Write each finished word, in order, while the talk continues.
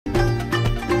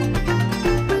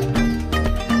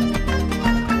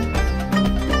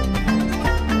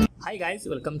guys,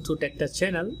 welcome to TechTouch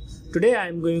channel. Today I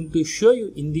am going to show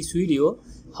you in this video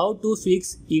how to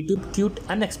fix YouTube cute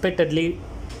unexpectedly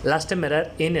last time error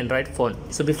in Android phone.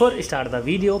 So before I start the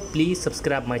video, please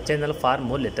subscribe my channel for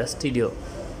more latest video.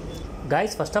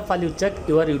 Guys, first of all you check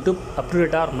your YouTube up to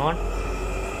date or not.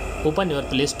 Open your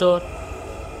Play Store.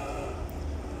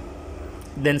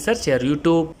 Then search your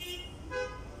YouTube.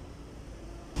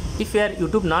 If your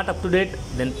YouTube not up to date,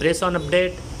 then press on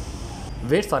update.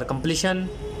 Wait for completion.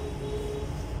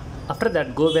 After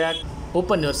that, go back,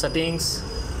 open your settings,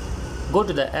 go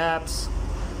to the apps,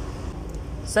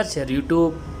 search your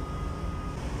YouTube,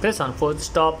 press on force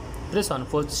stop, press on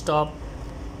force stop,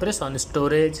 press on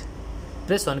storage,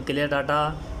 press on clear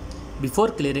data. Before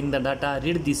clearing the data,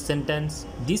 read this sentence: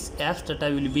 this app's data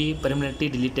will be permanently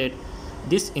deleted.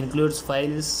 This includes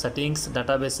files, settings,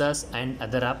 databases and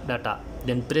other app data.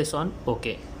 Then press on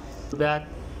OK. Go back,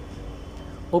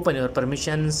 open your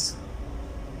permissions.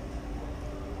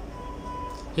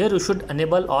 Here you should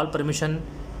enable all permission.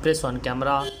 Press on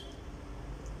camera,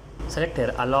 select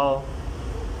here allow.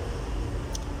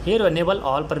 Here you enable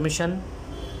all permission,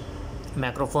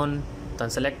 microphone, then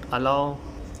select allow.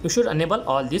 You should enable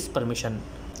all this permission.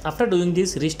 After doing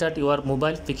this, restart your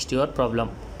mobile, fixed your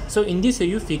problem. So in this way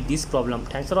you fix this problem.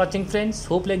 Thanks for watching friends.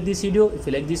 Hope you like this video. If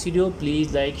you like this video,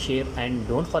 please like, share and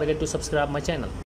don't forget to subscribe my channel.